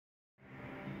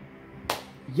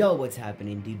Yo, what's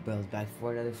happening, dude bros? Back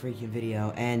for another freaking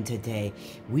video, and today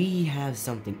we have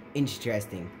something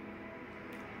interesting.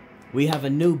 We have a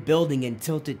new building in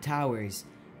Tilted Towers.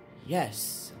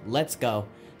 Yes, let's go.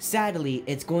 Sadly,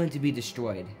 it's going to be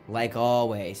destroyed, like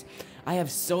always. I have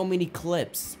so many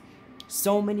clips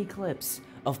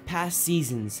of past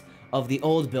seasons of the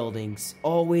old buildings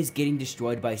always getting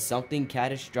destroyed by something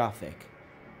catastrophic.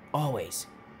 Always.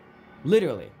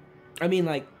 Literally. I mean,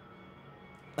 like,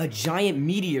 a giant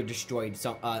meteor destroyed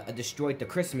the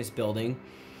Christmas building.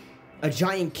 A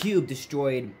giant cube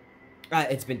destroyed...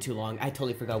 it's been too long. I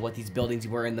totally forgot what these buildings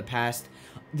were in the past.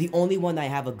 The only one I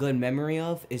have a good memory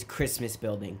of is Christmas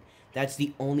building. That's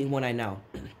the only one I know.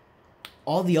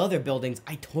 All the other buildings,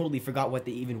 I totally forgot what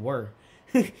they even were.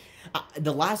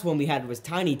 The last one we had was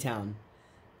Tiny Town.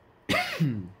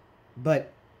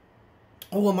 But,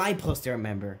 oh, am I supposed to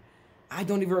remember? I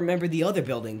don't even remember the other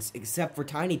buildings except for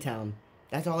Tiny Town.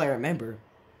 That's all I remember.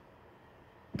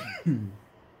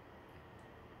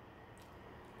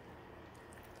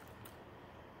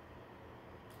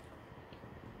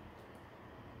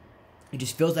 It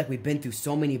just feels like we've been through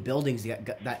so many buildings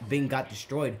that got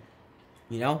destroyed.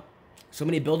 You know? So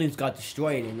many buildings got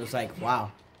destroyed, and it's like,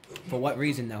 wow. For what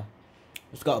reason, though?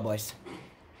 Let's go, boys.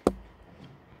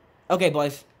 Okay,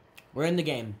 boys. We're in the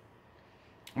game.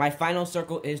 My final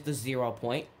circle is the 0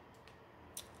 point.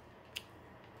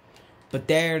 But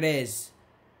there it is.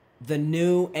 The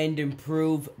new and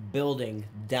improved building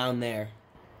down there.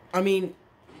 I mean,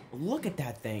 look at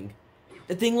that thing.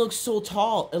 The thing looks so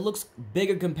tall. It looks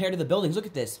bigger compared to the buildings. Look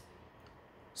at this.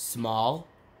 Small.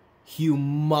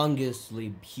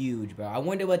 Humongously huge, bro. I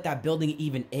wonder what that building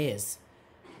even is.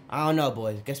 I don't know,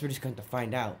 boys. Guess we're just going to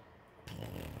find out.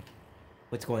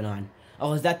 What's going on?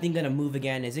 Oh, is that thing going to move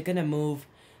again? Is it going to move?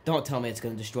 Don't tell me it's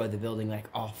going to destroy the building, like,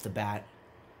 off the bat.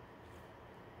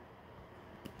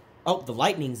 Oh, the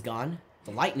lightning's gone.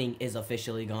 The lightning is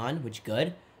officially gone, which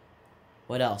good.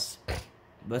 What else?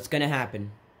 What's gonna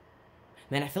happen?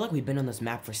 Man, I feel like we've been on this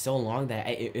map for so long that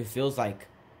it feels like...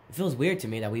 It feels weird to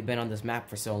me that we've been on this map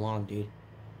for so long, dude.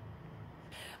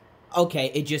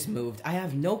 Okay, it just moved. I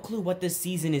have no clue what this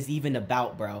season is even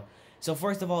about, bro. So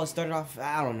first of all, it started off...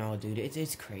 I don't know, dude.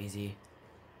 It's crazy.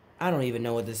 I don't even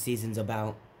know what this season's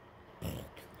about.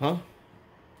 Huh?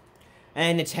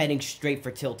 And it's heading straight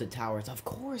for Tilted Towers. Of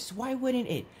course, why wouldn't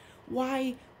it?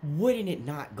 Why wouldn't it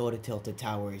not go to Tilted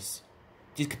Towers?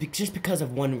 Just because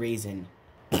of one reason.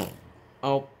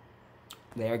 Oh,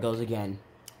 there it goes again.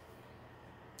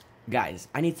 Guys,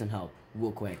 I need some help,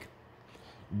 real quick.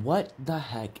 What the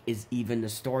heck is even the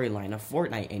storyline of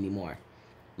Fortnite anymore?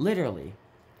 Literally.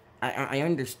 I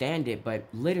understand it, but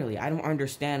literally, I don't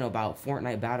understand about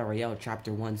Fortnite Battle Royale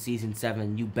Chapter 1, Season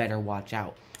 7, You Better Watch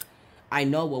Out. I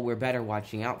know what we're better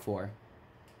watching out for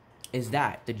is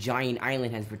that the giant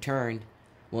island has returned.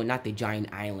 Well, not the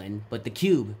giant island, but the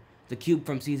cube. The cube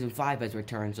from Season 5 has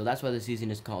returned, so that's why the season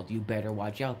is called You Better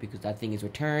Watch Out, because that thing is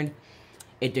returned.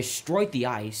 It destroyed the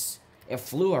ice. It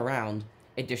flew around.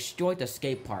 It destroyed the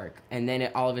skate park, and then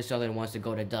it all of a sudden wants to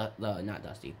go to not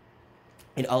Dusty.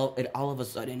 It all of a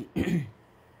sudden...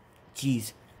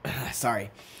 Jeez.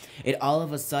 Sorry. It all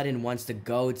of a sudden wants to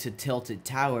go to Tilted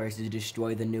Towers to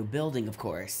destroy the new building, of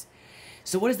course.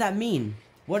 So what does that mean?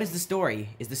 What is the story?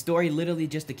 Is the story literally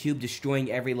just the cube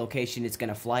destroying every location it's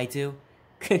gonna fly to?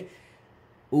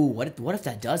 Ooh, what if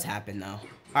that does happen, though?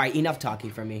 Alright, enough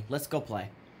talking from me. Let's go play.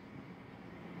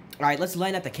 Alright, let's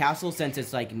land at the castle since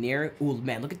it's, like, near... Ooh,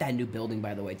 man, look at that new building,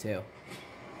 by the way, too.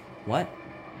 What?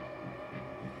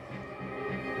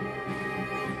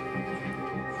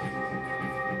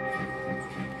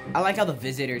 I like how the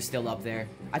visitor is still up there.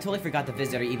 I totally forgot the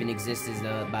visitor even exists,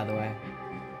 by the way.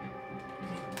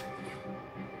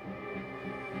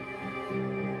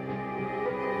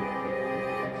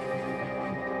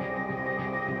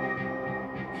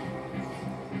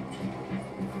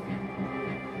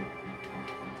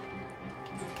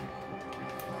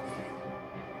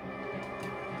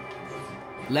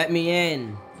 Let me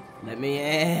in. Let me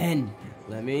in.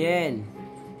 Let me in.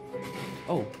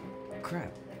 Oh,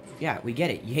 crap. Yeah, we get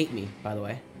it. You hate me, by the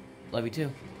way. Love you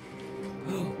too.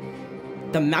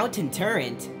 The mountain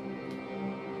turret?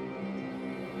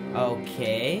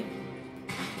 Okay.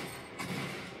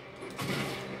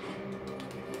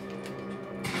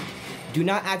 Do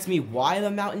not ask me why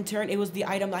the mountain turret. It was the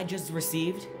item I just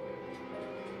received.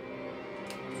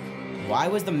 Why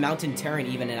was the mountain turret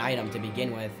even an item to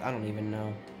begin with? I don't even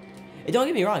know. Don't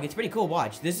get me wrong, it's pretty cool.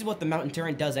 Watch. This is what the mountain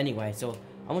turret does anyway, so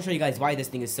I'm gonna show you guys why this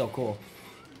thing is so cool.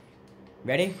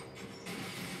 Ready?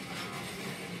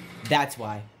 That's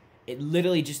why. It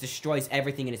literally just destroys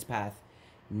everything in its path.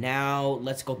 Now,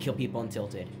 let's go kill people on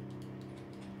Tilted.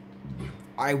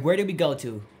 Alright, where do we go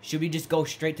to? Should we just go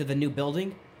straight to the new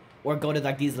building? Or go to,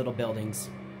 like, these little buildings?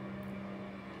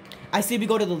 I say we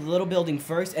go to the little building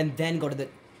first, and then go to the...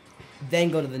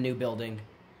 Then go to the new building.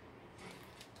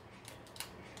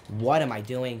 What am I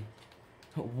doing?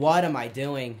 What am I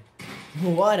doing?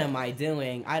 What am I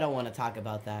doing? I don't want to talk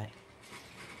about that.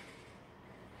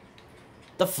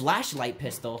 The flashlight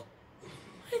pistol?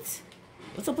 What?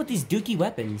 What's up with these dookie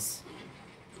weapons?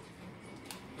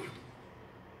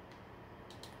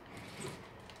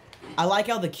 I like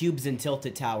how the cube's in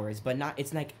Tilted Towers, but not,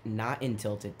 it's like, not in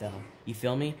Tilted, though. You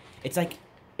feel me? It's like,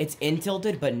 it's in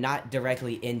Tilted, but not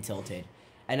directly in Tilted.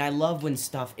 And I love when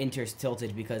stuff enters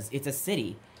Tilted because it's a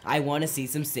city. I want to see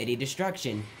some city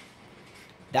destruction.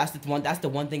 That's the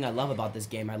one thing I love about this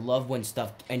game. I love when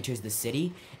stuff enters the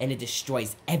city and it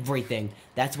destroys everything.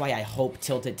 That's why I hope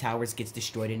Tilted Towers gets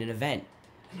destroyed in an event.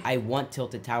 I want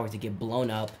Tilted Towers to get blown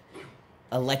up,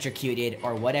 electrocuted,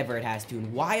 or whatever it has to.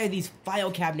 And why are these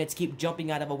file cabinets keep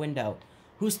jumping out of a window?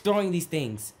 Who's throwing these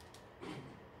things?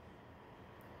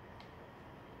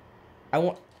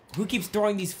 Who keeps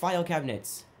throwing these file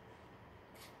cabinets?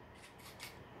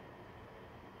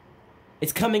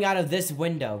 It's coming out of this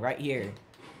window right here.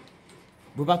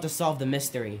 We're about to solve the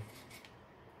mystery.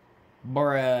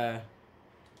 Bruh.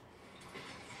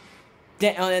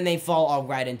 And they fall all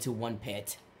right into one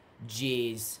pit.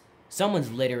 Jeez.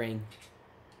 Someone's littering.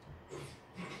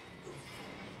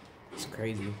 It's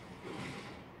crazy.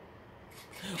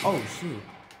 Oh, shoot.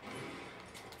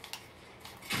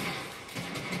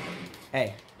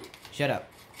 Hey, shut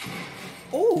up.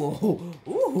 Ooh,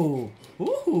 ooh,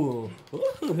 ooh,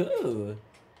 ooh.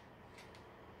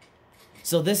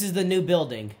 So this is the new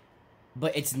building,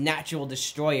 but its natural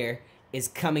destroyer is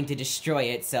coming to destroy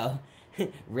it. So,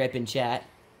 rip in chat.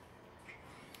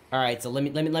 All right, so let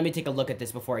me take a look at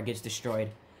this before it gets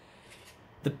destroyed.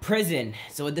 The prison.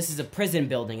 So this is a prison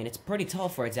building, and it's pretty tall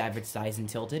for its average size in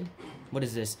Tilted. What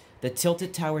is this? The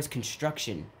Tilted Towers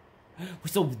construction.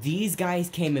 So these guys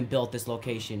came and built this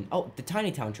location. Oh, the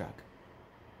Tiny Town truck.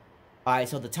 Alright,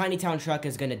 so the Tiny Town truck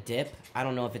is gonna dip. I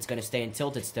don't know if it's gonna stay in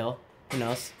Tilted still. Who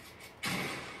knows?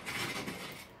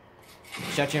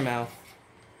 Shut your mouth.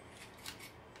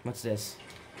 What's this?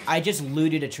 I just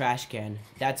looted a trash can.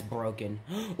 That's broken.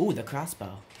 Ooh, the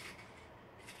crossbow.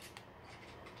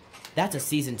 That's a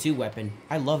Season 2 weapon.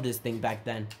 I loved this thing back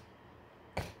then.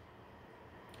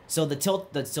 So the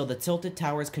Tilted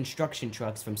Towers construction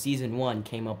trucks from Season 1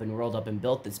 came up and rolled up and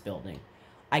built this building.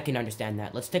 I can understand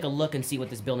that. Let's take a look and see what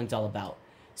this building's all about.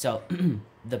 So,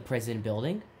 the prison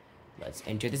building. Let's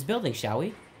enter this building, shall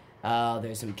we?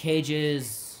 There's some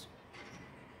cages.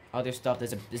 Other stuff.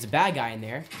 There's a bad guy in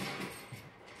there.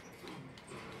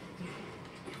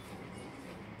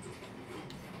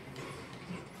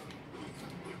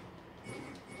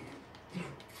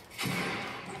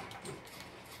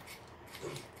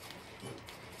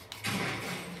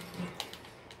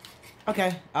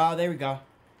 Okay, there we go.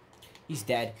 He's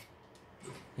dead.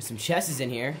 There's some chests in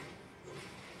here.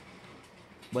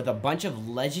 With a bunch of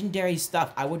legendary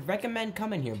stuff. I would recommend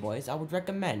coming here, boys. I would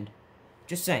recommend.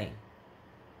 Just saying.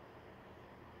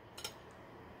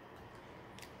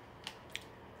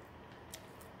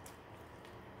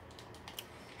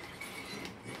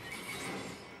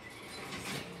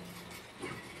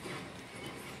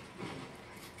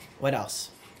 What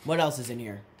else? What else is in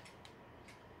here?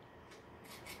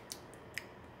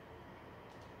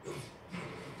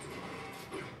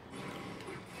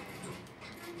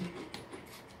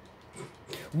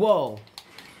 Whoa.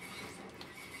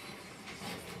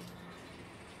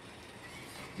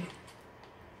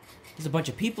 There's a bunch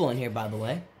of people in here, by the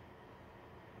way.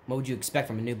 What would you expect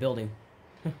from a new building?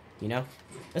 You know?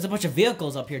 There's a bunch of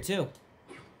vehicles up here, too.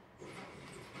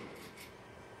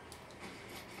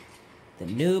 The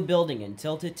new building in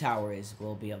Tilted Towers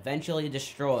will be eventually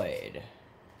destroyed.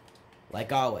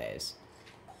 Like always.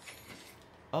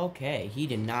 Okay, he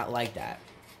did not like that.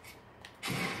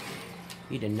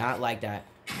 He did not like that.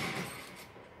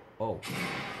 Oh.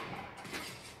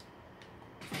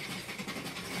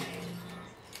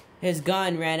 His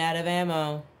gun ran out of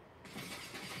ammo.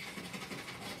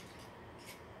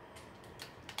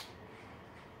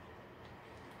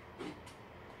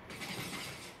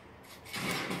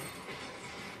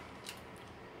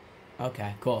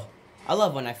 Okay, cool. I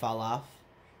love when I fall off.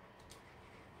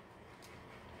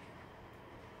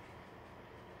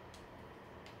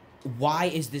 Why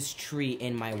is this tree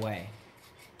in my way?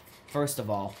 First of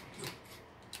all.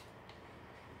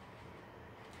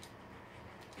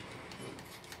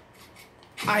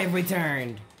 I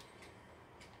returned.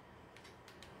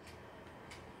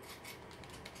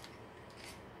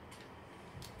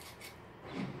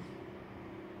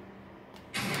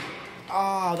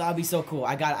 Oh, that'd be so cool.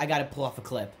 I gotta pull off a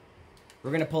clip.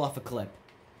 We're gonna pull off a clip.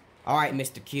 Alright,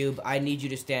 Mr. Cube, I need you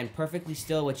to stand perfectly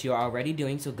still, which you're already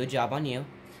doing, so good job on you.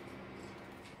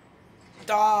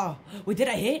 Oh, wait, did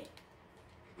I hit?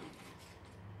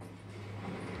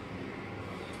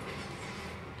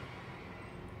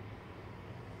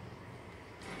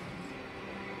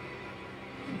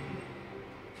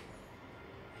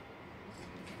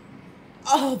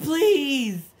 Oh,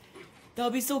 please! That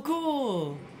would be so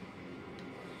cool!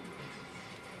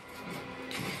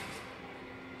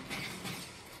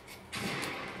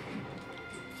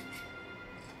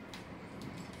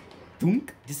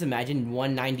 Dunk. Just imagine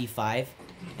 195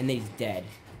 and then he's dead.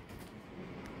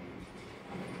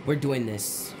 We're doing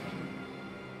this.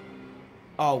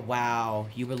 Oh, wow.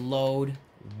 You reload.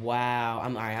 Wow.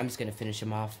 Alright, I'm just gonna finish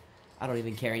him off. I don't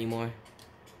even care anymore.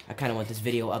 I kind of want this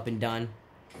video up and done.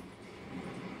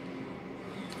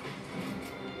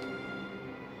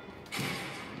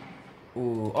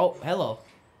 Ooh. Oh, hello.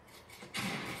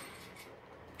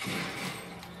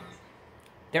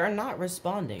 They're not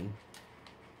responding.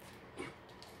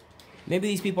 Maybe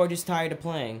these people are just tired of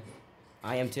playing.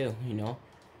 I am too, you know.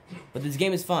 But this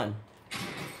game is fun.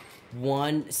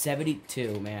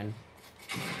 172, man.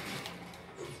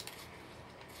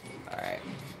 Alright.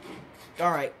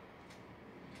 Alright.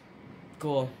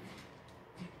 Cool.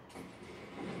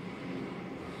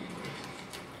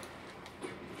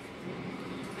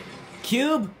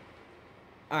 Cube?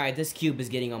 Alright, this cube is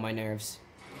getting on my nerves.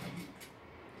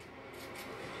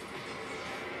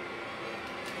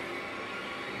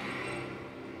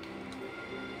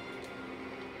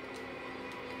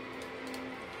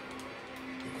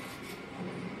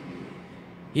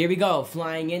 Here we go,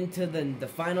 flying into the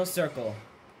final circle.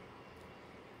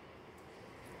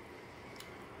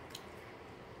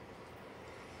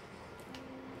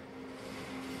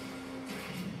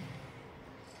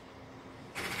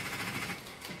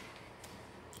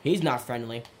 He's not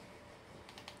friendly.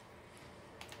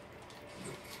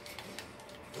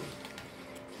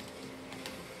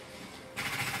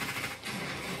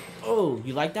 Oh,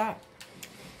 you like that?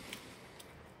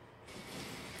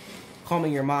 Call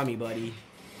me your mommy, buddy.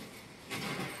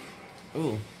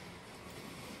 Ooh.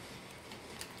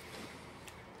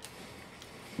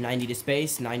 90 to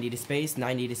space, 90 to space,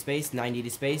 90 to space, 90 to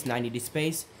space, 90 to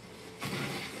space.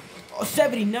 Oh,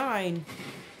 79!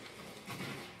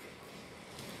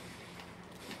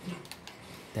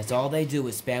 That's all they do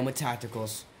is spam with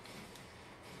tacticals.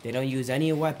 They don't use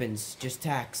any weapons, just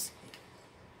tacks.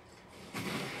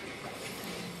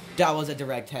 That was a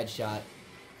direct headshot.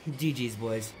 GG's,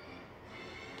 boys.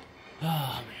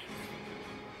 Oh, man.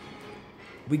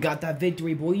 We got that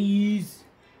victory, boys.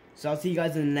 So I'll see you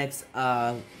guys in the next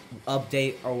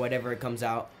update or whatever it comes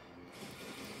out.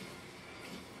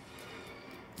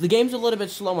 The game's a little bit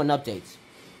slow on updates.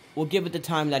 We'll give it the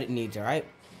time that it needs, alright?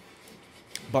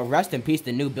 But rest in peace,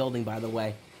 the new building, by the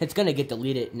way. It's gonna get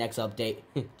deleted next update.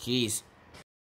 Jeez.